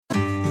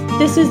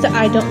This is the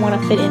I Don't Want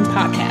to Fit In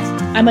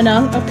podcast. I'm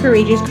Anung of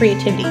Courageous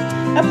Creativity,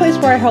 a place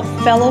where I help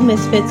fellow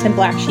misfits and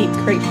black sheep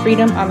create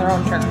freedom on their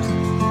own terms.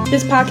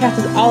 This podcast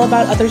is all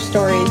about other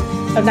stories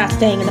of not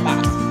staying in the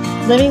box,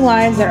 living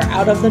lives that are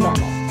out of the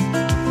normal.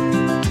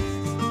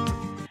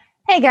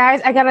 Hey guys,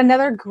 I got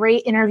another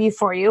great interview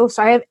for you.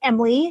 So I have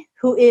Emily,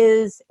 who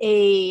is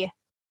a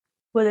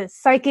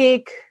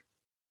psychic.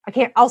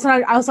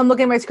 I'm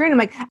looking at my screen. I'm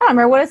like, I don't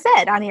remember what it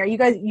said on here. You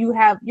guys,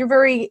 you're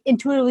very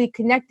intuitively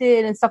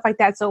connected and stuff like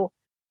that. So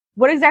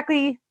what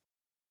exactly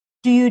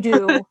do you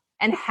do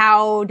and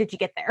how did you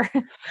get there?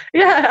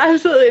 Yeah,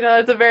 absolutely. No,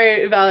 it's a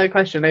very valid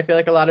question. I feel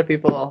like a lot of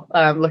people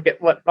look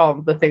at what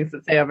all the things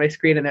that say on my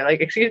screen and they're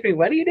like, excuse me,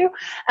 what do you do?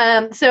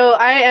 So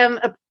I am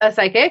a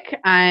psychic,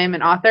 I'm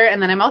an author,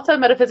 and then I'm also a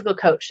metaphysical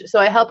coach. So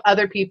I help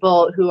other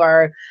people who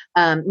are,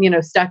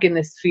 stuck in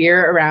this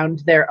fear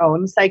around their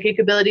own psychic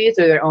abilities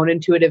or their own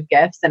intuitive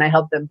gifts, and I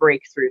help them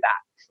break through that.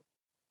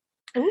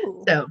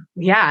 Ooh. So,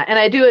 yeah. And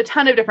I do a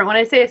ton of different, when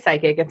I say a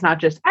psychic, it's not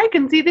just, I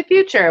can see the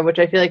future, which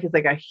I feel like is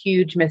like a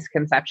huge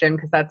misconception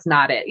because that's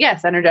not it.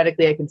 Yes,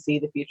 energetically, I can see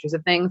the futures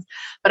of things,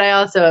 but I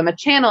also am a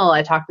channel.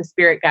 I talk to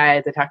spirit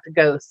guides. I talk to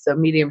ghosts. So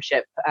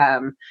mediumship,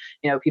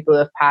 people who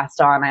have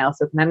passed on. I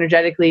also can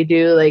energetically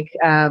do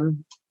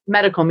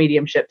medical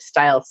mediumship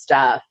style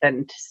stuff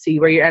and see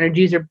where your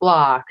energies are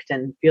blocked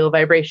and feel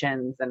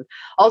vibrations and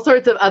all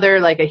sorts of other,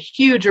 like a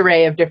huge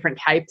array of different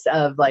types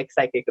of like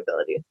psychic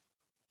abilities.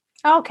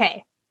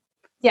 Okay.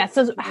 Yeah.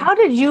 So how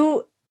did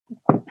you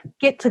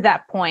get to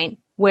that point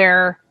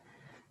where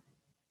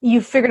you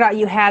figured out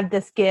you had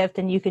this gift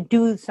and you could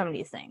do some of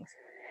these things?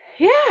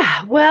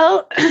 Yeah,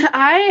 well,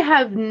 I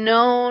have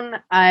known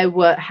I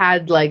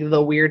had like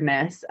the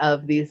weirdness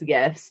of these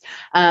gifts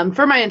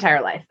for my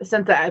entire life.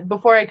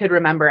 Before I could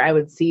remember, I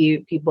would see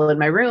people in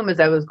my room as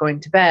I was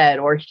going to bed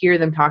or hear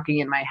them talking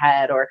in my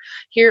head or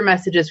hear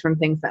messages from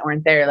things that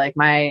weren't there. Like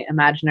my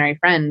imaginary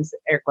friends,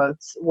 air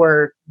quotes,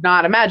 were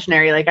not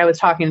imaginary. Like I was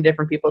talking to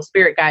different people,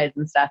 spirit guides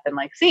and stuff, and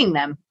like seeing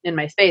them in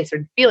my space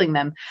or feeling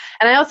them.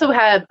 And I also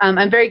have,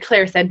 I'm very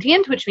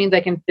clairsentient, which means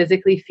I can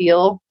physically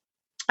feel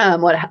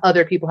what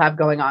other people have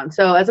going on.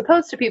 So as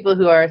opposed to people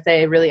who are,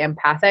 say, really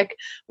empathic,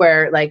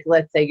 where like,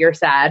 let's say you're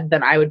sad,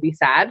 then I would be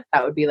sad.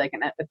 That would be like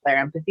a clair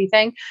empathy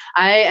thing.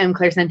 I am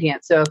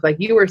clairsentient. So if like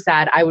you were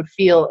sad, I would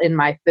feel in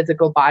my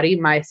physical body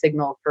my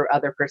signal for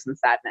other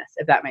person's sadness,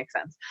 if that makes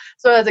sense.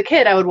 So as a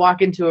kid, I would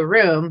walk into a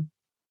room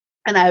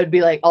and I would be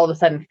like all of a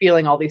sudden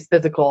feeling all these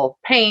physical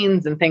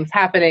pains and things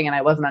happening, and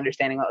I wasn't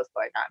understanding what was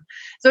going on.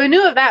 So I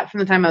knew of that from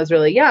the time I was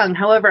really young.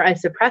 However, I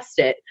suppressed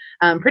it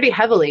pretty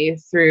heavily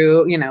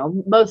through,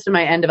 most of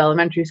my end of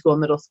elementary school,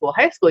 middle school,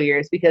 high school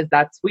years, because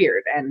that's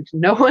weird. And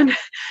no one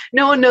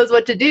knows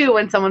what to do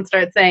when someone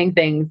starts saying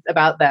things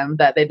about them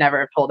that they'd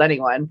never have told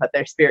anyone, but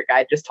their spirit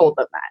guide just told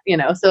them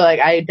that, So like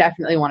I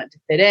definitely wanted to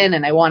fit in,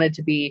 and I wanted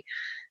to be,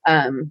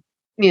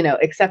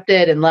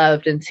 accepted and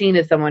loved and seen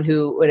as someone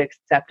who would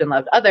accept and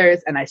love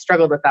others. And I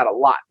struggled with that a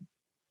lot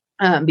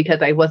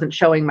because I wasn't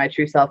showing my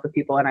true self with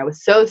people. And I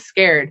was so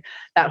scared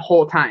that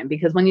whole time,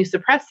 because when you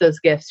suppress those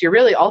gifts, you're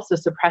really also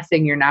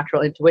suppressing your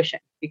natural intuition,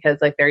 because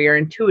like they're your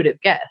intuitive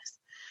gifts.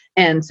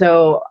 And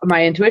so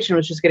my intuition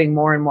was just getting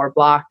more and more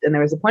blocked. And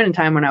there was a point in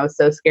time when I was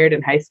so scared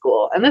in high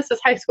school. And this is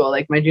high school,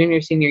 like my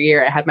junior, senior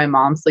year, I had my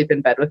mom sleep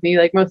in bed with me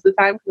like most of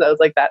the time because I was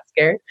like that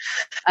scared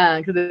because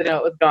I didn't know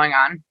what was going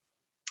on.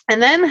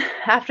 And then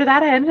after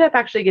that, I ended up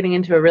actually getting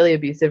into a really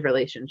abusive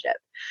relationship.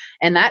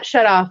 And that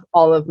shut off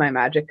all of my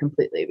magic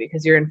completely,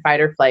 because you're in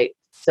fight or flight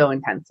so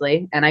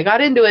intensely. And I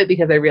got into it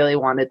because I really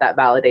wanted that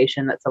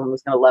validation that someone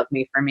was going to love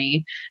me for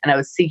me. And I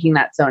was seeking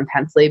that so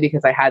intensely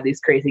because I had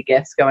these crazy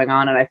gifts going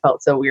on and I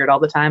felt so weird all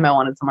the time. I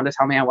wanted someone to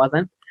tell me I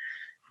wasn't.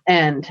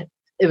 And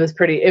it was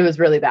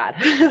really bad.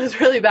 It was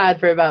really bad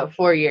for about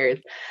 4 years.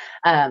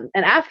 And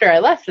after I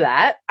left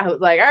that, I was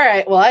like, all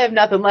right, well, I have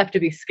nothing left to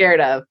be scared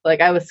of.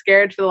 Like I was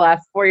scared for the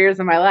last 4 years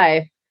of my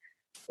life.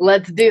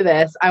 Let's do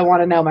this. I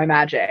want to know my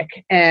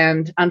magic.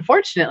 And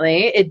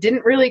unfortunately, it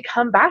didn't really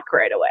come back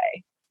right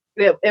away.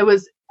 It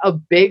was a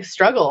big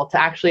struggle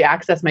to actually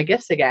access my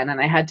gifts again.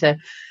 And I had to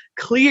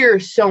clear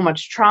so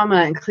much trauma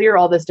and clear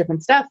all this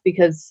different stuff,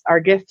 because our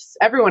gifts,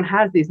 everyone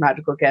has these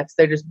magical gifts.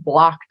 They're just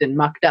blocked and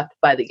mucked up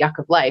by the yuck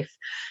of life.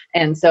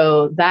 And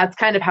so that's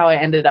kind of how I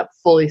ended up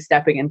fully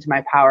stepping into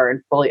my power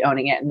and fully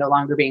owning it and no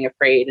longer being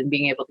afraid and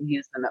being able to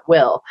use them at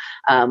will,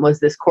 was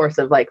this course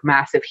of like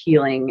massive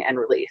healing and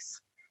release.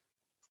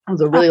 That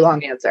was a really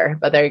long answer,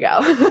 but there you go.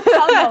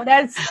 Oh,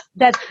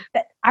 no,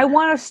 I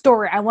want a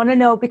story. I want to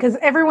know, because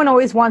everyone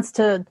always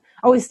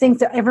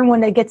thinks that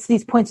everyone that gets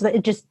these points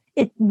that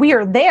we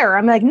are there.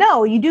 I'm like,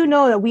 no, you do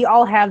know that we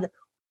all have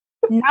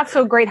not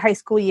so great high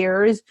school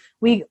years.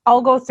 We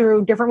all go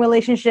through different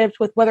relationships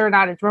with whether or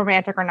not it's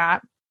romantic or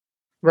not.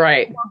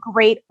 Right. Or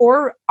great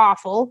or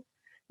awful.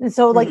 And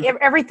so like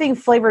everything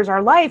flavors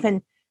our life.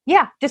 And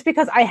yeah, just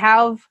because I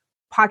have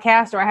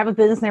podcasts or I have a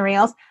business and everything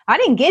else, I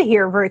didn't get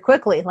here very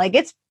quickly. Like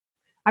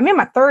I'm in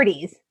my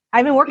 30s.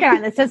 I've been working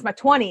on it since my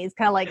 20s.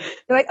 Kind of like,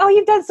 they're like, oh,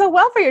 you've done so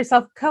well for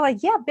yourself. Kind of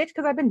like, yeah, bitch,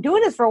 because I've been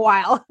doing this for a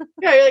while.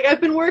 Yeah, you're like,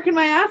 I've been working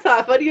my ass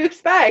off. What do you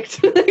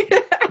expect?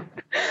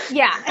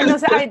 Yeah. And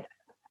those,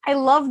 I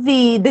love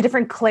the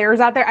different clairs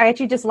out there. I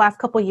actually just last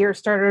couple of years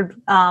started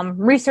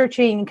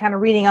researching and kind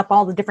of reading up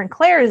all the different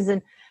clairs.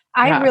 And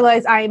I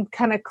realized I'm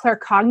kind of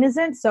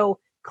claircognizant, so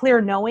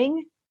clear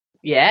knowing.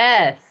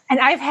 Yes. And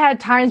I've had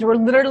times where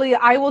literally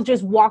I will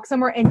just walk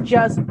somewhere and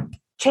just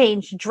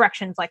change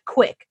directions like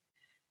quick.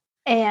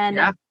 And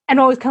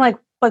always kind of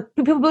like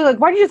people be like,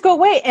 why'd you just go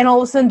away? And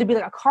all of a sudden to be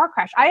like a car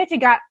crash. I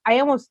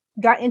almost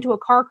got into a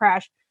car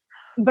crash,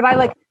 but I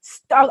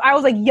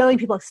was like yelling at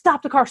people like,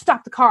 stop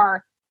the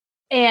car.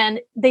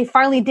 And they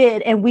finally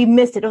did. And we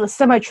missed it. The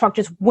semi truck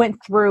just went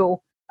through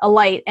a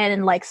light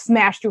and like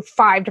smashed through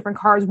 5 different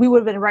cars. We would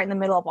have been right in the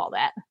middle of all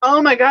that.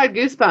 Oh my God.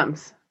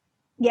 Goosebumps.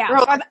 Yeah.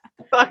 Girl, that's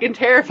fucking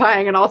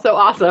terrifying and also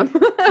awesome.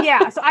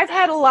 Yeah. So I've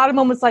had a lot of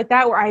moments like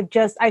that where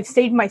I've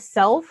saved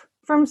myself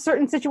from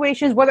certain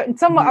situations, whether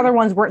some other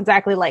ones weren't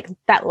exactly like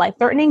that life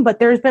threatening, but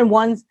there's been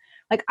ones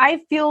like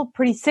I feel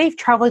pretty safe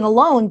traveling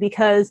alone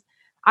because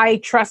I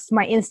trust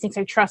my instincts.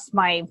 I trust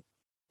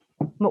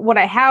what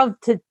I have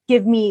to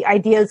give me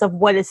ideas of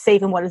what is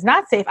safe and what is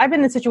not safe. I've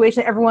been in a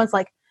situation that everyone's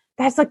like,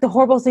 that's like the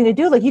horrible thing to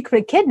do. Like you could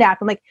have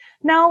kidnapped. I'm like,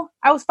 no,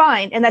 I was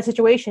fine in that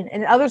situation.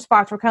 And in other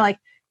spots we're kind of like,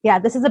 yeah,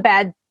 this is a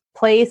bad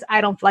place.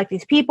 I don't like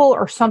these people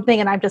or something.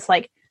 And I'm just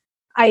like,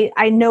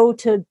 I know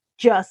to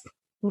just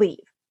leave.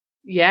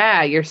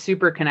 Yeah, you're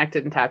super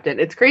connected and tapped in.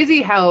 It's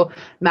crazy how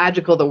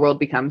magical the world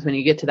becomes when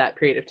you get to that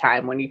period of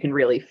time when you can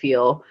really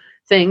feel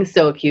things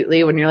so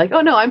acutely, when you're like, oh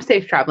no, I'm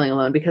safe traveling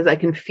alone because I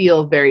can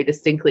feel very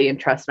distinctly and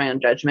trust my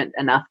own judgment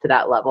enough to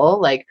that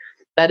level. Like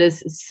that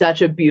is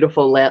such a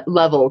beautiful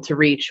level to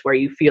reach where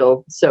you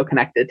feel so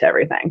connected to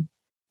everything.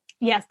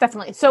 Yes,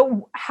 definitely.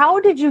 So how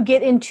did you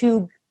get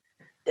into,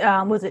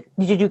 did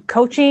you do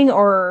coaching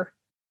or?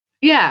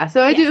 Yeah,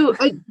 so I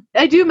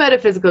do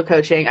metaphysical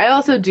coaching. I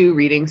also do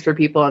readings for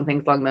people and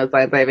things along those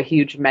lines. I have a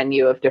huge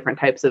menu of different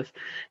types of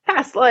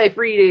past life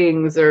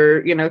readings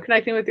or,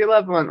 connecting with your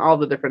loved one, all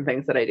the different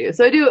things that I do.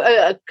 So I do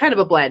a kind of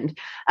a blend.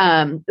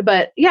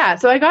 But yeah,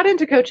 so I got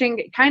into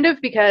coaching kind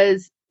of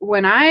because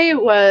when I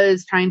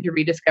was trying to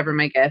rediscover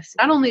my gifts,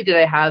 not only did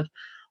I have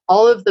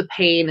all of the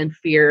pain and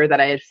fear that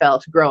I had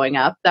felt growing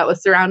up that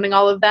was surrounding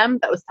all of them,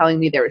 that was telling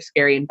me they were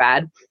scary and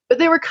bad, but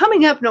they were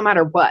coming up no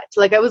matter what.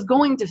 Like I was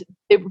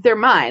they're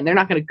mine. They're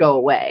not going to go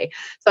away.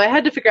 So I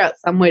had to figure out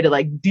some way to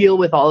like deal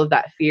with all of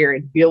that fear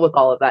and deal with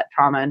all of that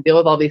trauma and deal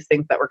with all these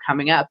things that were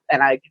coming up.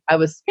 And I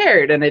was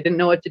scared and I didn't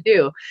know what to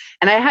do.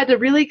 And I had to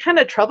really kind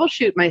of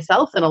troubleshoot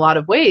myself in a lot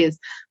of ways.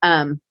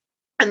 And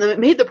it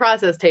made the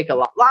process take a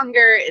lot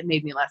longer. It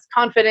made me less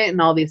confident in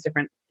all these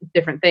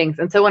different things.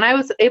 And so when I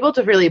was able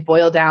to really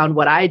boil down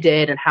what I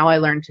did and how I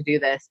learned to do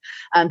this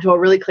to a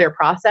really clear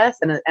process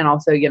and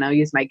also,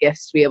 use my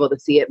gifts to be able to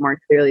see it more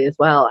clearly as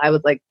well, I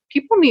was like,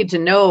 people need to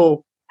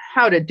know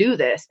how to do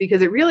this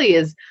because it really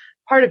is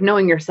part of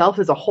knowing yourself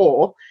as a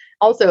whole,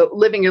 also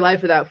living your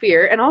life without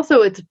fear. And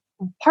also it's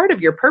part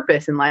of your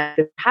purpose in life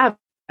to have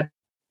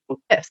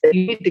gifts that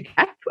you need to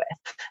connect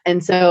with.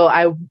 And so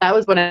that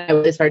was when I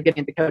really started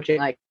getting into coaching.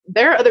 Like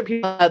there are other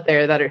people out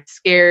there that are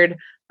scared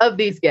of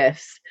these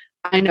gifts.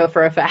 I know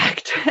for a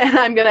fact, and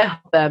I'm going to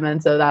help them.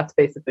 And so that's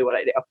basically what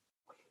I do.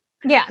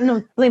 Yeah,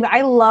 no, believe me,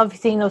 I love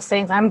seeing those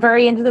things. I'm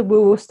very into the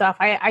woo-woo stuff.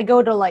 I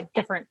go to like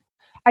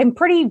I'm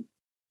pretty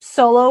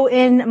solo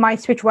in my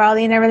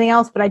spirituality and everything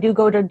else, but I do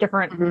go to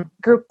different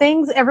group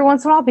things every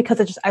once in a while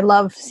because I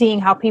love seeing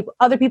how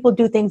other people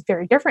do things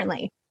very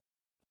differently.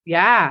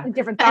 Yeah.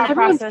 Different thought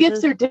everyone's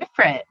processes. gifts are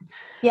different.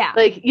 Yeah.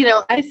 Like,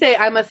 I say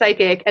I'm a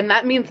psychic and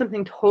that means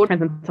something totally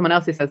different than someone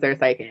else who says they're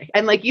psychic.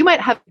 And like, you might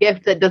have a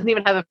gift that doesn't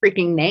even have a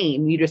freaking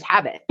name. You just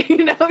have it.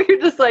 You're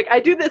just like, I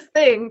do this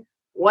thing.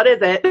 What is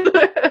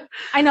it?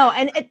 I know.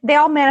 And they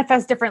all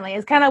manifest differently.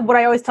 It's kind of what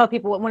I always tell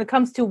people when it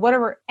comes to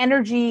whatever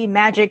energy,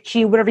 magic,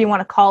 chi, whatever you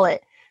want to call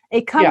it.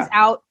 It comes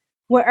out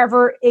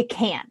wherever it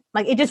can.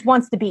 Like it just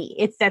wants to be.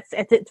 It's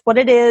what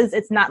it is.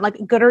 It's not like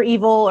good or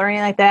evil or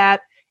anything like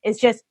that. It's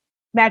just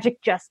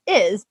magic just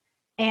is.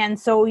 And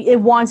so it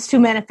wants to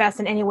manifest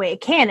in any way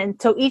it can.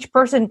 And so each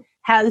person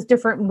has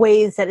different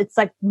ways that it's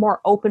like more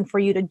open for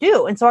you to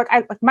do. And so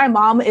like my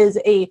mom is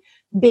a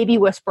baby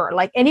whisperer.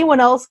 Like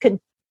anyone else can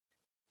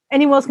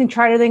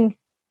try to think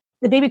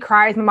the baby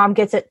cries, my mom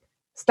gets it,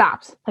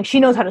 stops. Like she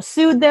knows how to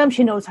soothe them.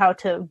 She knows how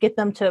to get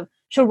them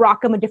she'll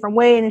rock them a different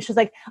way. And she's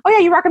like, oh yeah,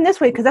 you rock them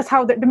this way because that's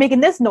how they're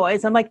making this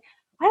noise. I'm like,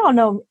 I don't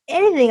know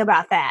anything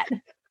about that.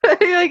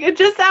 You're like, it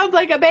just sounds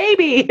like a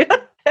baby.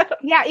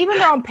 Yeah, even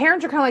their own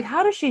parents are kind of like,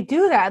 how does she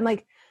do that? I'm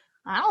like,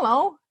 I don't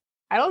know.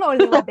 I don't know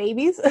anything about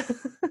babies.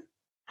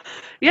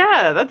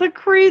 Yeah, that's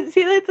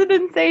an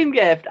insane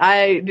gift.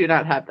 I do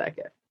not have that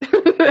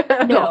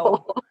gift.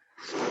 No.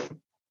 Oh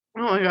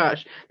my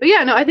gosh. But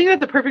yeah, no, I think that's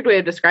the perfect way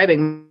of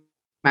describing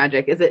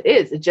magic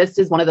it just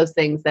is one of those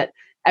things that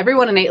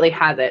everyone innately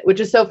has it, which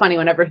is so funny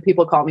whenever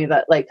people call me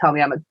that, like tell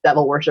me I'm a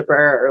devil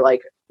worshiper or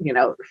like,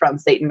 from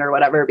Satan or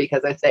whatever,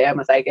 because I say I'm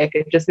a psychic.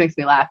 It just makes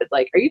me laugh. It's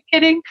like, are you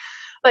kidding?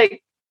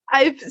 Like,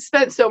 I've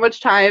spent so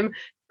much time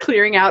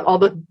clearing out all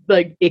the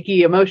like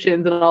icky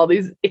emotions and all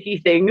these icky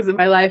things in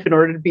my life in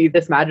order to be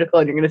this magical,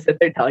 and you're going to sit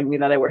there telling me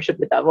that I worship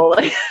the devil.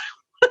 Like,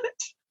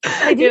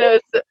 you know,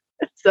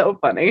 it's so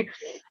funny.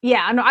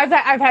 Yeah, no, I've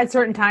had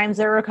certain times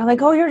that were kind of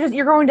like, oh,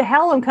 you're going to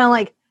hell. I'm kind of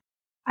like,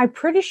 I'm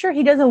pretty sure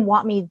he doesn't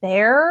want me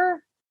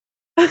there.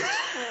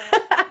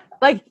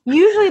 Like,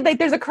 usually, like,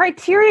 there's a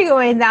criteria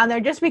going down there.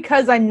 Just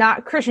because I'm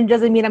not Christian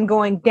doesn't mean I'm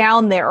going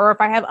down there. Or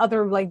if I have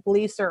other, like,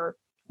 beliefs or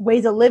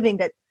ways of living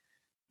that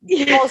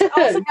also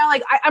kind of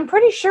like, I'm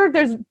pretty sure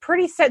there's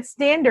pretty set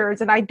standards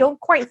and I don't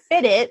quite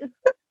fit it.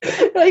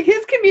 Like,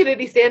 his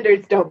community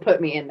standards don't put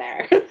me in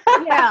there.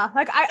 Yeah,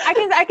 like,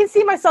 I can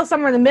see myself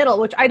somewhere in the middle,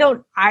 which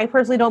I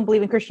personally don't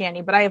believe in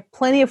Christianity, but I have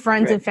plenty of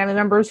friends and family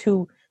members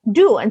who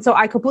do. And so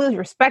I completely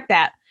respect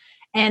that.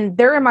 And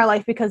they're in my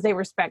life because they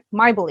respect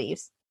my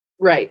beliefs.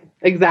 Right.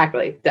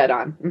 Exactly. Dead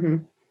on. Mm-hmm.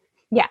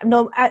 Yeah.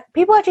 No,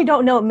 people actually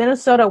don't know, in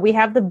Minnesota, we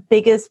have the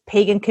biggest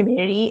pagan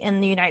community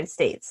in the United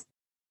States.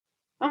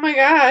 Oh my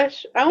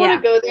gosh. I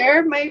want to go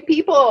there. My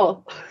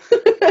people.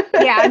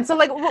 Yeah. And so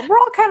like, we're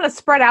all kind of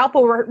spread out,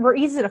 but we're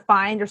easy to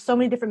find. There's so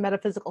many different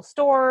metaphysical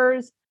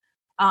stores.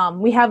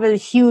 We have a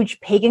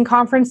huge pagan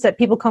conference that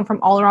people come from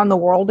all around the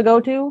world to go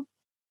to.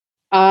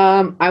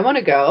 I want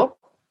to go.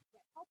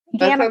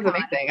 That sounds Paganacon.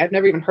 amazing. I've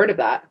never even heard of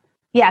that.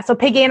 Yeah, so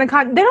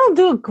Paganacon, they don't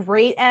do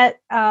great at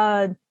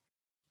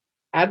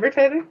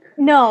advertising.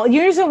 No, the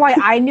reason why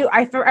I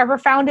ever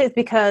found it is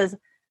because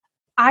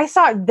I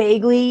saw it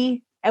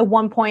vaguely at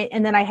one point,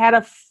 and then I had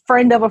a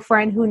friend of a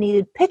friend who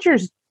needed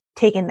pictures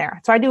taken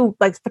there. So I do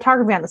like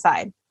photography on the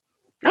side.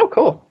 Oh,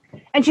 cool.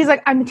 And she's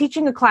like, I'm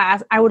teaching a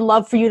class. I would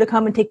love for you to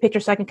come and take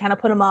pictures so I can kind of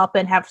put them up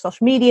and have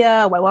social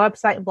media, my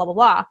website, and blah, blah,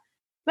 blah.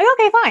 I'm like,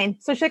 okay, fine.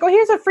 So she's like, oh,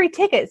 here's a free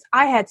tickets.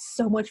 I had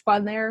so much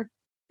fun there.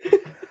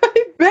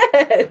 I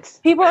bet.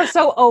 People are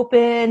so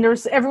open.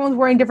 Everyone's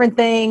wearing different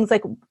things.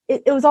 Like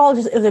it was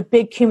a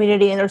big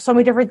community, and there's so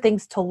many different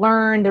things to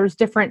learn. There's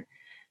different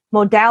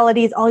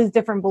modalities, all these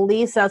different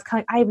beliefs. So I was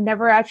I've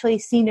never actually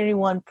seen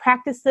anyone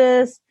practice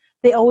this.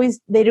 They'd always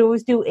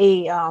do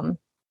a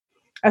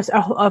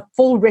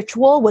full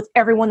ritual with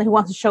everyone who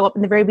wants to show up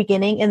in the very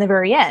beginning and the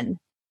very end.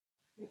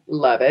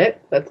 Love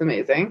it. That's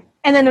amazing.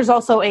 And then there's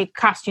also a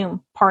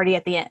costume party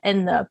at the end,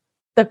 in the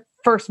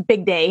first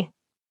big day.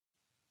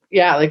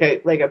 Yeah, like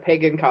a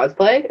pagan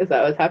cosplay. Is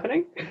that what's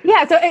happening?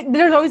 Yeah, so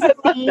there's always a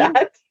theme.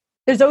 That.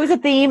 There's always a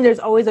theme. There's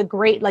always a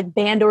great like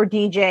band or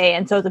DJ,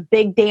 and so it's a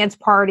big dance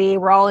party.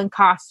 We're all in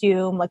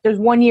costume. Like there's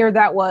one year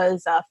that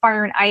was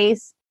Fire and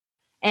Ice,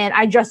 and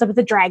I dressed up as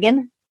a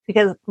dragon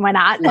because why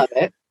not? Love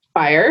it.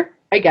 Fire.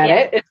 I get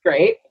it. It's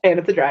great, and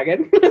it's a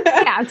dragon.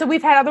 Yeah, and so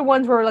we've had other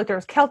ones where like there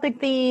was Celtic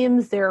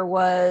themes. There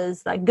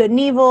was like good and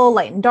evil,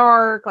 light and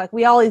dark. Like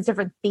we all these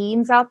different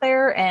themes out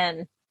there,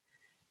 and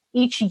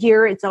each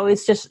year it's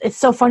always it's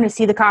so fun to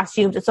see the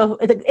costumes.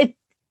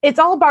 It's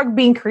all about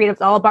being creative.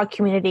 It's all about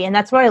community. And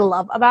that's what I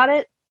love about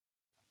it.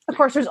 Of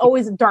course, there's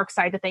always a dark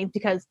side to things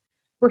because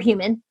we're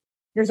human.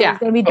 There's always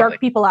going to be dark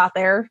people out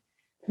there,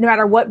 no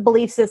matter what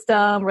belief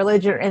system,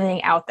 religion, or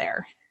anything out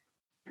there.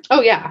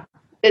 Oh yeah.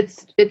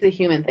 It's a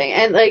human thing.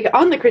 And like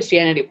on the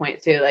Christianity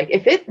point too, like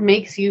if it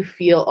makes you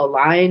feel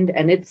aligned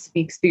and it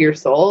speaks to your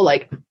soul,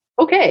 like,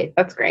 okay,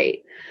 that's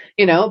great.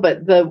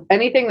 But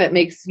anything that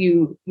makes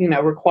you,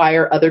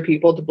 require other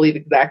people to believe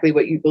exactly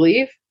what you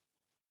believe,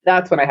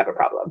 that's when I have a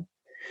problem.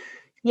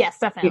 Yes,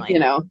 definitely.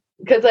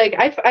 Because like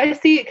I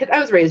see, because I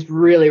was raised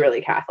really,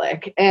 really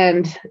Catholic,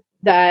 and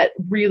that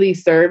really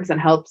serves and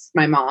helps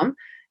my mom.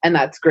 And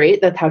that's great.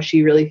 That's how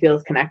she really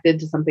feels connected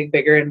to something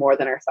bigger and more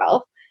than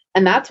herself.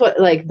 And that's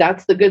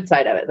that's the good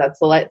side of it. That's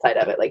the light side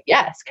of it. Like,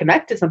 yes,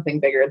 connect to something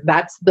bigger.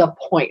 That's the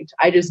point.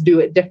 I just do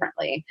it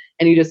differently.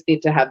 And you just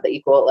need to have the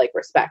equal,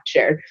 respect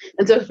shared.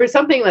 And so for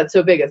something that's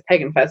so big as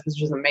Pagan Fest is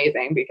just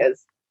amazing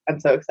because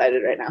I'm so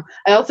excited right now.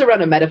 I also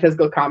run a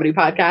metaphysical comedy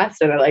podcast,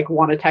 and I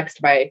want to text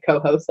my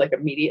co-host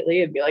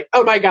immediately and be like,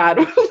 oh my God,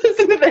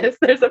 listen to this.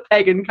 There's a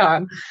Pagan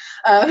Con.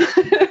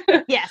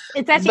 Yes,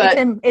 it's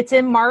actually, it's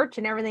in March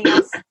and everything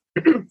else.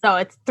 So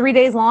it's 3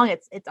 days long.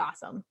 It's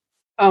awesome.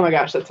 Oh my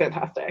gosh, that's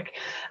fantastic.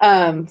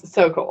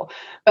 So cool.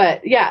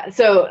 But yeah,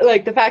 so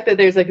the fact that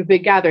there's a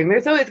big gathering,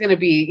 there's always going to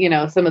be,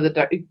 some of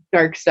the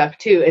dark stuff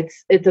too.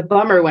 It's a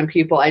bummer when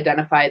people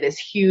identify this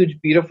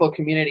huge, beautiful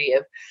community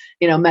of,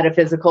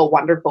 metaphysical,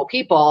 wonderful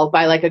people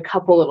by a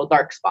couple little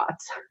dark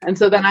spots. And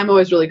so then I'm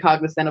always really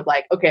cognizant of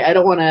okay, I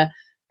don't want to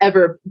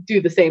ever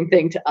do the same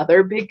thing to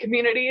other big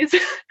communities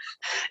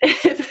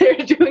if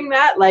they're doing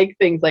that,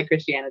 things like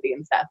Christianity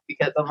and stuff,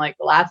 because I'm the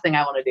last thing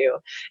I want to do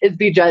is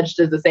be judged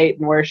as a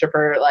Satan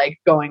worshiper,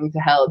 going to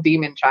hell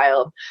demon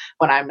child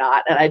when I'm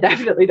not. And I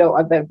definitely don't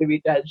want them to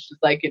be judged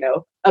as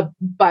a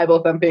Bible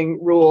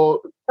thumping rule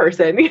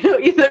person,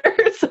 either.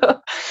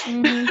 So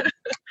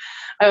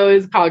I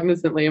always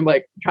cognizantly am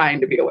trying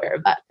to be aware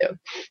of that too.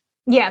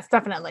 Yes,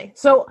 definitely.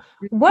 So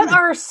what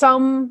are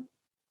some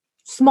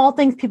small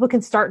things people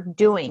can start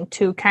doing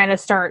to kind of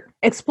start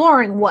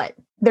exploring what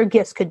their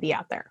gifts could be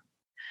out there?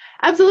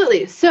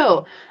 Absolutely.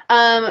 So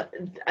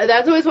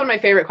that's always one of my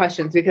favorite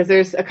questions, because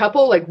there's a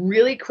couple like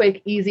really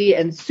quick, easy,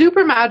 and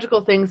super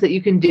magical things that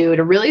you can do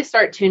to really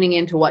start tuning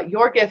into what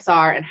your gifts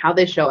are and how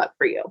they show up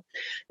for you.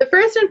 The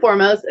first and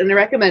foremost, and I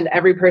recommend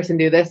every person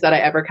do this that I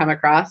ever come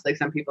across, like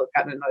some people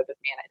have gotten annoyed with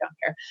me and I don't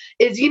care,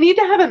 is you need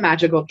to have a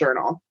magical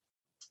journal.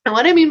 And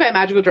what I mean by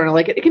magical journal,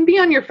 like it can be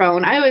on your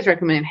phone. I always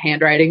recommend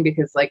handwriting,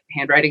 because like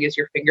handwriting is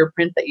your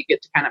fingerprint that you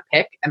get to kind of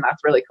pick, and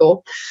that's really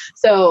cool.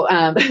 So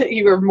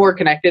you are more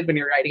connected when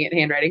you're writing it in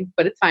handwriting,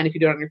 but it's fine if you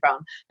do it on your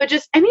phone. But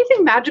just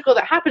anything magical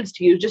that happens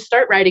to you, just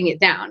start writing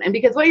it down. And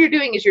because what you're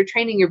doing is you're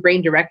training your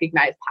brain to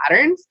recognize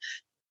patterns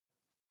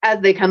as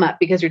they come up,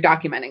 because you're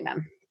documenting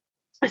them.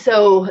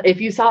 So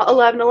if you saw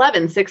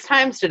 1111 6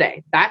 times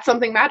today, that's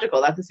something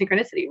magical. That's a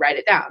synchronicity. Write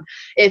it down.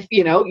 If,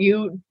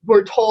 you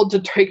were told to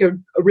take a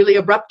really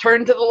abrupt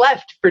turn to the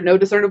left for no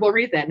discernible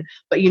reason,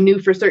 but you knew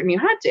for certain you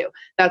had to,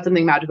 that's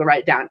something magical.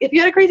 Write it down. If you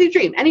had a crazy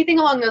dream, anything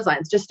along those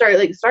lines, just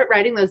start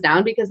writing those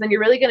down, because then you're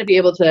really going to be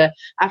able to,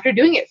 after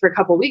doing it for a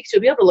couple of weeks,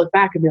 you'll be able to look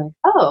back and be like,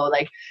 oh,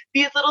 like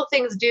these little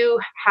things do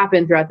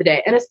happen throughout the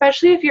day. And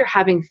especially if you're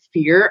having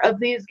fear of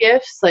these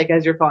gifts, like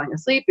as you're falling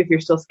asleep, if you're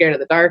still scared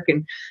of the dark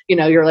and,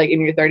 you're like in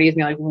your 30s and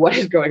you're like, what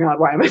is going on?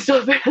 Why am I still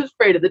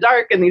afraid of the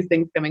dark and these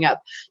things coming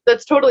up?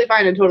 That's totally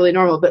fine and totally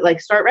normal. But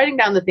like start writing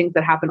down the things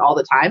that happen all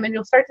the time, and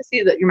you'll start to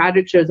see that your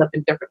magic shows up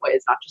in different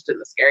ways, not just in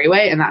the scary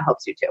way. And that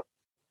helps you too.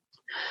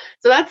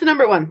 So that's the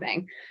number one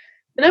thing.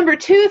 The number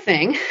two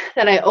thing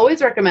that I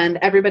always recommend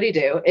everybody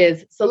do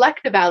is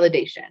select a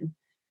validation.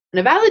 And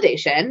a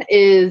validation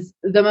is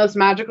the most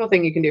magical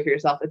thing you can do for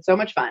yourself. It's so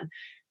much fun.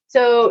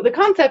 So the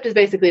concept is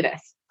basically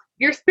this.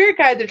 Your spirit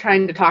guides are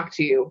trying to talk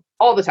to you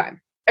all the time.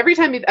 Every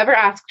time you've ever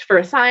asked for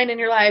a sign in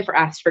your life or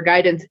asked for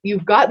guidance,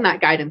 you've gotten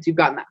that guidance, you've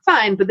gotten that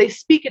sign, but they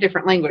speak a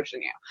different language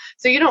than you.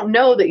 So you don't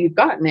know that you've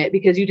gotten it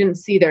because you didn't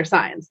see their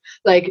signs.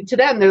 Like to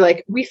them, they're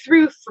like, we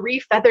threw 3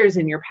 feathers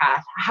in your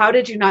path. How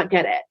did you not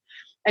get it?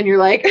 And you're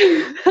like,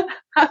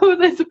 how was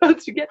I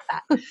supposed to get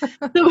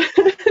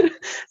that?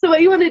 So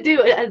what you want to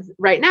do is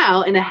right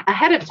now and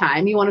ahead of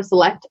time, you want to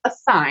select a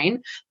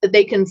sign that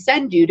they can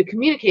send you to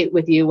communicate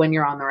with you when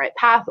you're on the right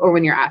path or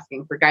when you're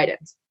asking for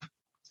guidance.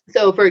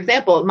 So for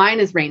example, mine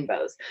is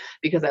rainbows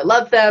because I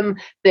love them.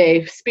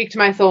 They speak to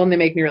my soul and they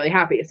make me really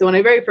happy. So when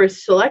I very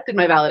first selected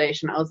my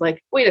validation, I was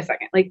like, wait a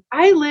second, like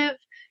I live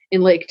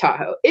in Lake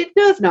Tahoe. It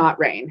does not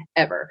rain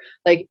ever.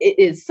 Like it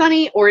is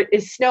sunny or it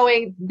is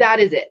snowing. That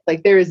is it.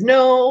 Like there is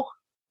no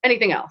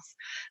anything else.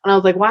 And I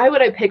was like, why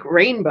would I pick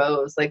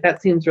rainbows? Like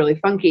that seems really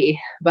funky,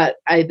 but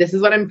this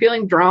is what I'm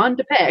feeling drawn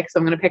to pick. So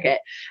I'm going to pick it.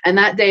 And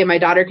that day my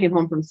daughter came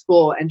home from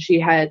school and she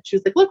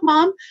was like, look,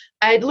 Mom,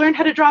 I learned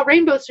how to draw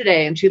rainbows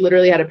today. And she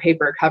literally had a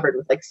paper covered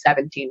with like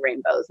 17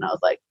 rainbows. And I was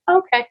like,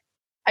 okay,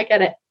 I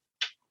get it.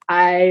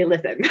 I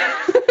listen.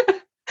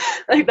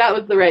 Like that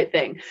was the right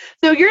thing.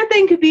 So your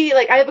thing could be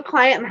like, I have a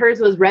client and hers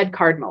was red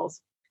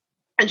cardinals.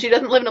 And she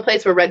doesn't live in a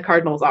place where red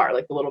cardinals are,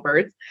 like the little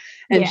birds.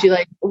 And she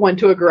like went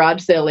to a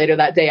garage sale later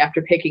that day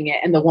after picking it.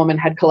 And the woman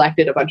had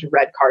collected a bunch of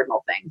red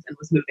cardinal things and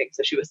was moving.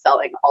 So she was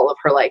selling all of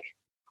her like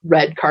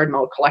red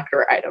cardinal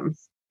collector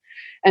items.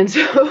 And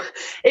so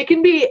it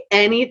can be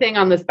anything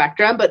on the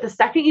spectrum. But the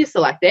second you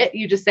select it,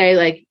 you just say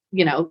like,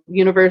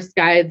 universe,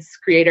 guides,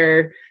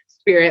 creator,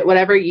 spirit,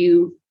 whatever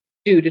you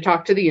do to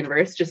talk to the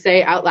universe, just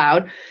say out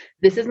loud,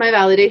 this is my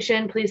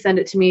validation. Please send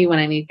it to me when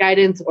I need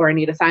guidance or I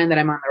need a sign that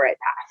I'm on the right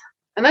path.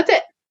 And that's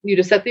it. You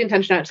just set the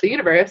intention out to the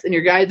universe and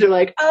your guides are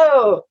like,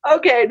 oh,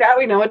 okay, now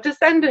we know what to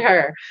send to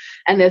her.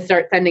 And they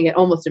start sending it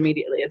almost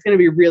immediately. It's going to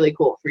be really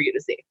cool for you to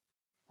see.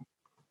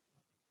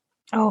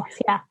 Oh,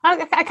 yeah. I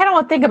kind of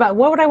want to think about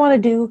what would I want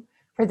to do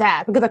for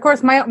that? Because, of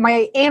course,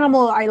 my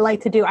animal I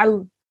like to do,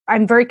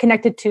 I'm very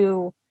connected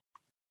to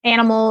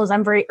animals.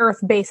 I'm very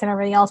earth-based and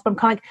everything else. But I'm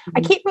kind of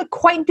like, I can't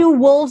quite do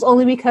wolves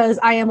only because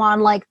I am on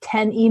like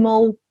 10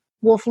 emo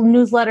wolf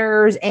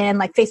newsletters and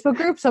like Facebook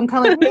groups. So I'm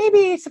kind of like,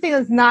 maybe something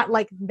that's not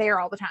like there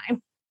all the time.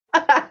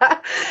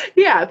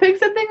 Yeah, pick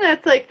something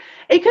that's like,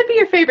 it could be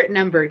your favorite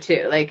number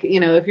too. Like,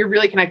 if you're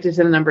really connected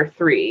to the number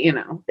 3,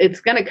 it's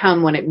going to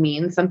come when it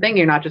means something.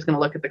 You're not just going to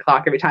look at the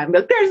clock every time,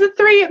 but there's a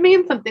 3, it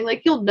means something.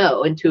 Like you'll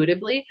know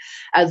intuitively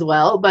as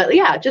well. But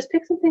yeah, just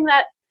pick something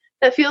that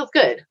feels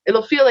good.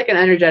 It'll feel like an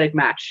energetic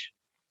match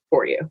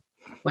for you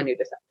when you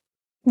decide.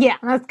 Yeah,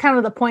 that's kind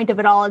of the point of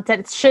it all. It's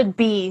that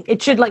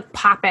it should like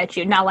pop at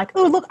you. Not like,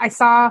 oh, look, I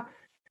saw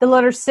the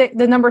letter 6,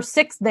 the number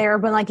 6 there,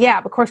 but like, yeah,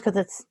 of course, because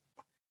it's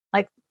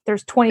like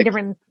there's 20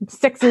 different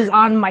 6s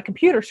on my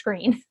computer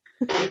screen.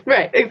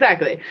 Right,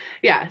 exactly.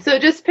 Yeah, so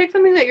just pick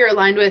something that you're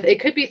aligned with.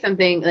 It could be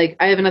something like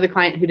I have another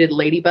client who did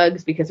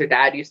ladybugs because her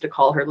dad used to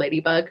call her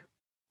Ladybug.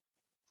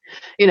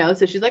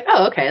 So she's like,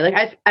 oh, okay.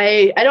 Like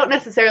I don't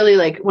necessarily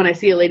like when I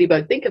see a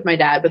ladybug think of my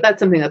dad, but that's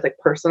something that's like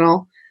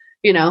personal.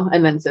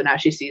 And then so now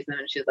she sees them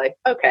and she's like,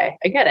 okay,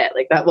 I get it.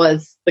 Like that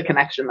was the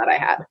connection that I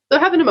had. So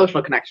have an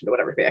emotional connection to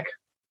whatever pick.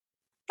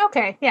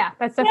 Okay. Yeah.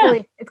 That's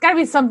definitely, It's gotta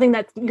be something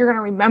that you're going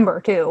to remember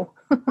too.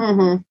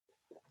 Mm-hmm.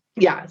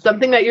 Yeah.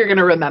 Something that you're going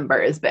to remember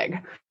is big.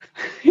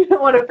 You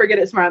don't want to forget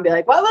it tomorrow and be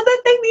like, what was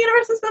that thing the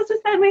universe was supposed to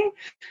send me?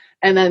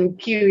 And then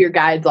cue your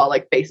guides all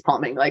like face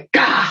palming, like,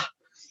 "Gah!"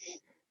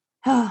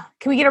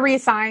 Can we get a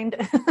reassigned?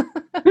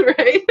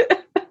 Right?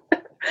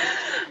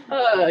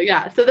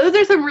 Yeah. So those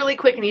are some really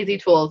quick and easy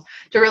tools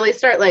to really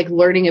start like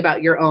learning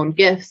about your own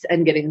gifts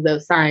and getting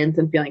those signs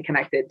and feeling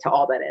connected to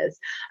all that is.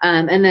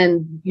 And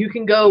then you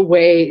can go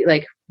way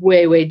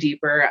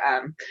deeper,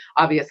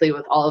 obviously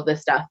with all of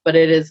this stuff, but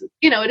it is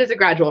a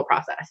gradual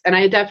process. And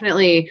I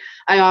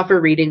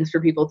offer readings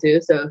for people too.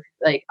 So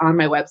like on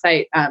my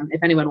website,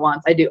 if anyone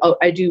wants,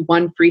 I do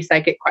one free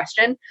psychic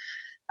question.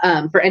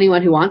 For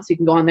anyone who wants, you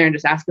can go on there and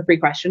just ask a free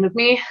question of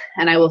me,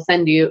 and I will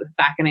send you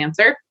back an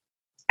answer.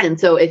 And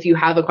so if you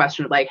have a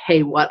question of like,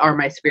 hey, what are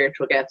my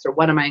spiritual gifts, or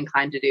what am I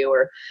inclined to do,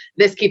 or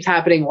this keeps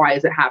happening, why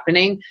is it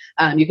happening?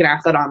 You can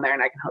ask that on there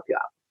and I can help you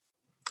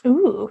out.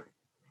 Ooh.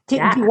 Do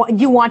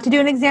you want to do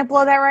an example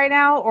of that right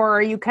now? Or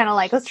are you kind of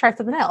like, let's try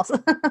something else?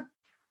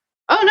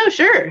 Oh, no,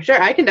 sure.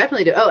 I can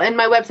definitely do. Oh, and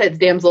my website's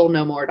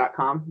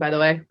damselnomore.com, by the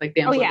way, like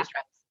damsel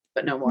distress,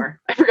 but no more.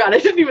 I forgot. I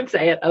didn't even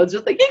say it. I was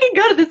just like, you can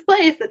go to this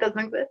place that doesn't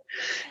exist.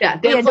 Yeah,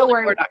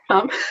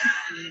 damselnomore.com.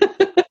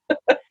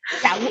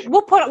 Yeah,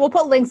 we'll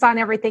put links on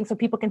everything so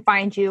people can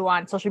find you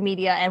on social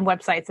media and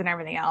websites and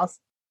everything else.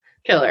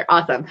 Killer.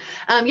 Awesome.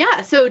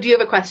 Yeah. So do you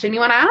have a question you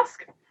want to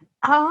ask?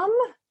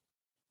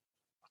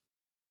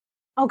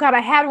 Oh God, I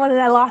had one and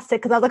I lost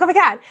it because I was like, oh my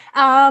God.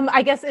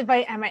 I guess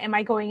am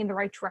I going in the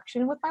right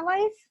direction with my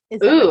life? Is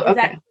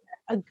that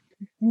a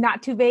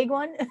not too vague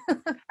one?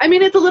 I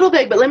mean, it's a little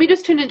vague, but let me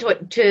just tune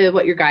into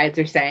what your guides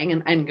are saying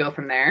and go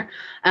from there.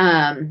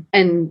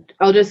 And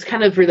I'll just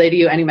kind of relay to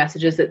you any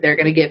messages that they're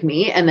going to give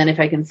me. And then if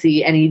I can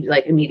see any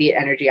like immediate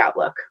energy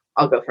outlook,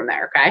 I'll go from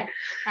there. Okay.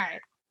 All right.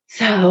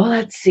 So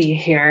let's see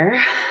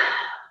here.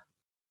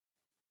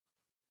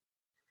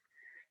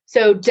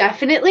 So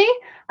definitely,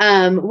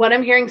 what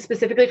I'm hearing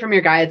specifically from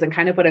your guides and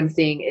kind of what I'm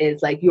seeing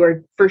is like you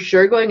are for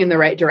sure going in the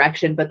right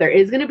direction, but there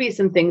is going to be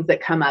some things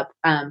that come up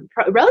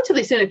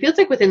relatively soon. It feels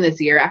like within this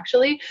year,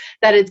 actually,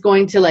 that it's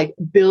going to like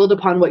build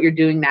upon what you're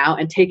doing now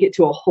and take it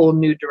to a whole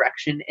new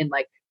direction in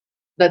like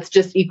that's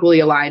just equally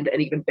aligned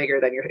and even bigger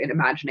than you're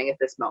imagining at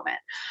this moment.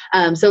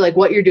 So like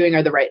what you're doing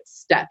are the right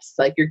steps,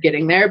 like you're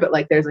getting there, but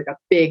like there's like a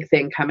big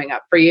thing coming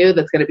up for you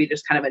that's going to be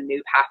just kind of a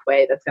new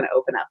pathway that's going to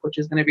open up, which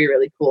is going to be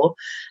really cool,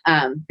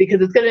 because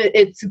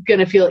it's going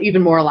to feel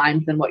even more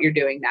aligned than what you're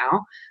doing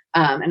now.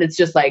 And it's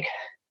just like,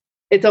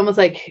 it's almost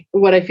like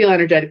what I feel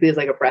energetically is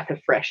like a breath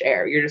of fresh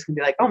air. You're just gonna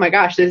be like, oh my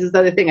gosh, this is the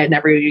other thing I'd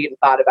never even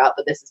thought about,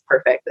 but this is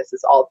perfect. This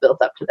is all built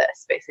up to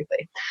this,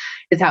 basically,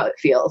 is how it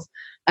feels.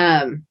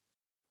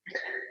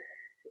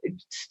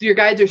 Your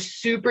guides are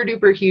super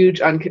duper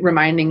huge on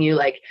reminding you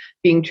like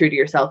being true to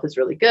yourself is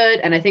really good.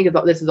 And I think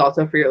this is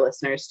also for your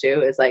listeners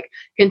too, is like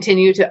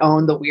continue to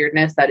own the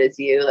weirdness that is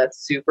you.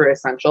 That's super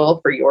essential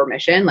for your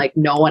mission. Like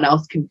no one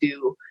else can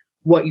do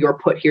what you're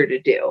put here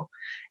to do.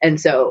 And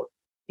so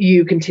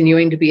you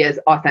continuing to be as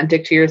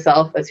authentic to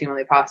yourself as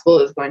humanly possible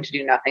is going to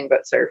do nothing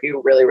but serve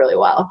you really, really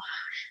well.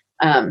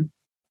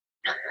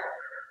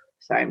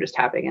 Sorry, I'm just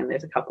tapping in.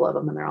 There's a couple of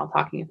them and they're all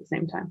talking at the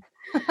same time.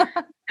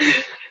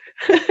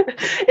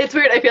 It's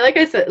weird. I feel like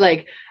I said,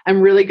 like, I'm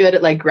really good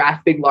at like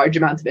grasping large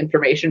amounts of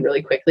information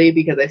really quickly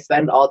because I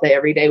spend all day,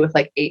 every day with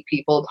like 8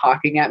 people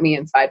talking at me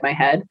inside my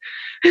head.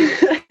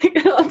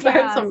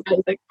 Sometimes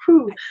like,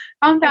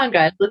 calm down,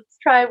 guys. Let's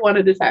try one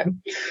at a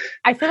time.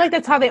 I feel like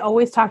that's how they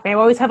always talk to me. I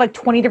always have like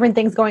 20 different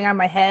things going on in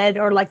my head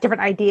or like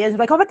different ideas.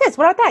 Like, oh, what about this?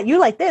 What about that? You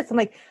like this? I'm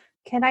like,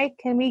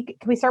 can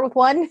we start with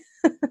one?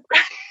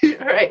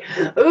 Right.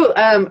 Ooh,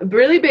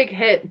 really big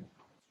hit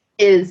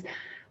is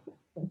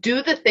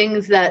do the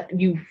things that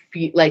you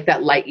feel like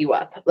that light you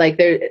up. Like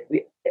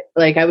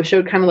I was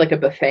showed kind of like a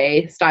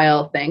buffet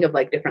style thing of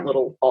like different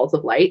little balls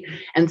of light,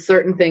 and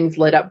certain things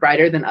lit up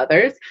brighter than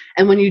others.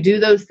 And when you do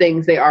those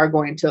things, they are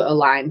going to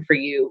align for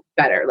you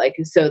better. Like,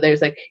 so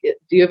there's like,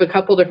 you have a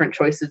couple different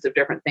choices of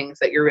different things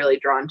that you're really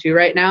drawn to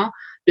right now.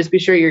 Just be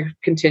sure you're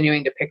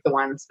continuing to pick the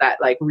ones that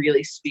like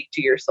really speak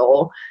to your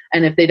soul.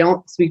 And if they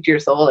don't speak to your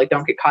soul, like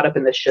don't get caught up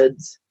in the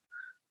shoulds.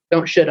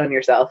 Don't should on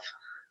yourself.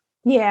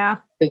 Yeah.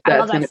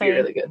 That's going to be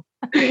really good.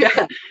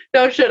 Yeah.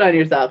 Don't shit on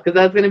yourself because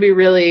that's going to be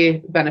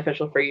really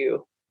beneficial for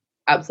you.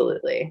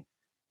 Absolutely.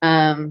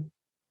 And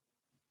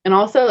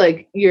also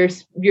like your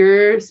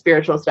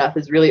spiritual stuff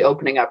is really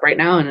opening up right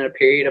now and in a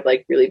period of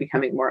like really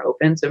becoming more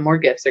open. So more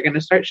gifts are going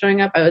to start showing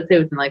up, I would say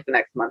within like the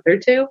next month or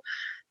two,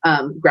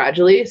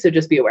 gradually. So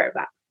just be aware of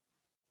that.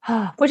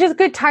 Which is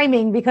good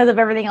timing because of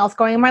everything else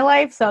going in my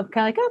life. So I'm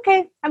kind of like,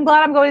 okay, I'm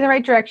glad I'm going in the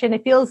right direction.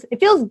 It feels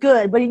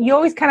good, but you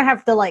always kind of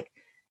have to like,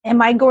 am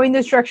I going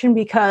this direction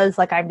because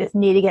like I just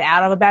need to get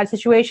out of a bad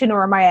situation,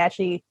 or am I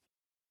actually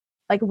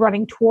like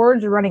running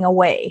towards or running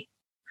away?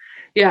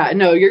 Yeah,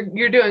 no,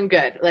 you're doing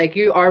good. Like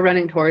you are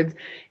running towards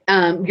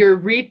your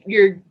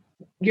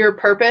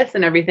purpose,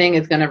 and everything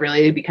is going to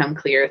really become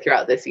clear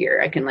throughout this year.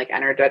 I can like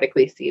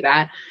energetically see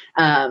that.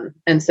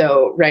 And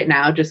so right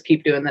now, just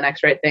keep doing the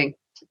next right thing.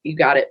 You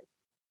got it.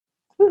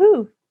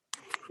 Woohoo.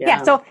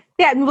 Yeah. So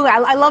yeah,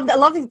 I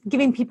love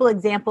giving people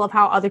example of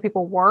how other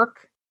people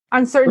work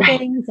on certain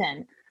things,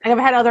 and I've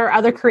had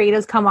other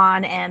creatives come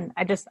on, and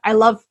I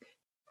love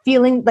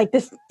feeling like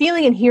this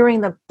feeling and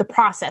hearing the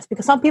process,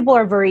 because some people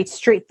are very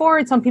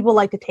straightforward. Some people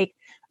like to take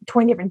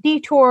 20 different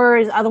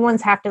detours. Other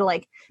ones have to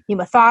like be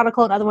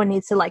methodical, and other one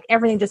needs to like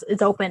everything just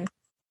is open.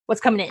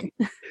 What's coming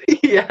in?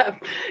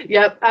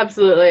 Yep,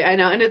 absolutely. I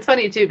know. And it's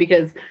funny too,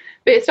 because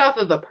based off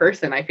of a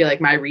person, I feel like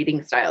my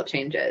reading style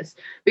changes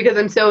because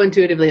I'm so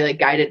intuitively like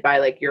guided by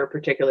like your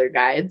particular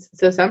guides.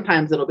 So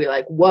sometimes it'll be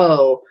like,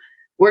 whoa,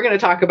 we're going to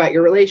talk about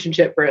your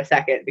relationship for a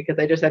second because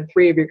I just had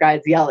 3 of your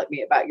guides yell at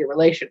me about your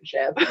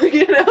relationship,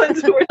 and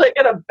so we're like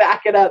going to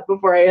back it up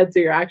before I answer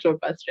your actual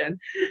question.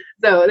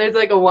 So there's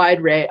like a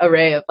wide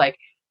array of like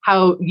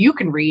how you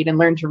can read and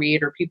learn to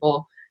read, or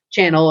people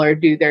channel or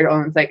do their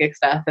own psychic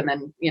stuff. And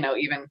then,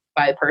 even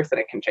by person,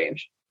 it can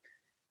change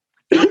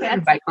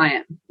by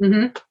client.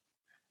 Mm-hmm.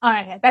 All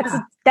right.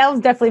 That was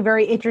definitely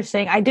very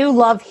interesting. I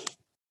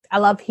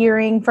love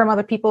hearing from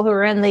other people who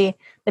are in the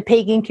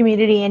pagan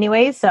community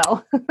anyway. So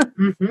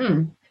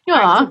mm-hmm.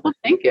 Well,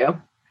 thank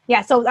you.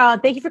 Yeah. So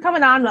thank you for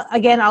coming on.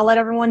 Again, I'll let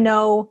everyone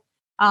know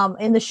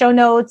in the show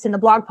notes, in the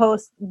blog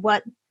post,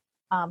 what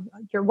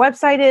your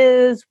website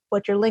is,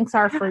 what your links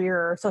are for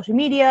your social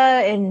media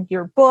and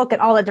your book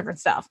and all that different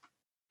stuff.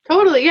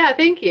 Totally. Yeah.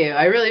 Thank you.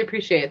 I really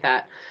appreciate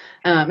that.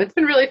 It's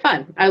been really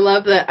fun. I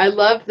love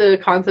the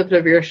concept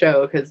of your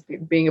show, because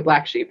being a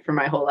black sheep for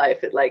my whole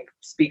life, it like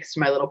speaks to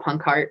my little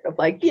punk heart of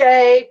like,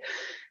 yay,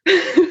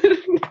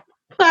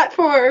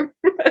 platform.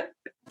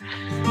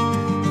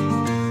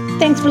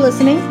 Thanks for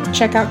listening.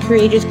 Check out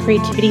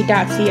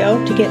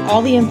courageouscreativity.co to get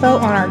all the info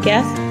on our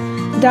guests,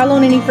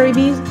 download any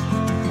freebies,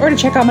 or to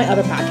check out my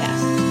other podcasts.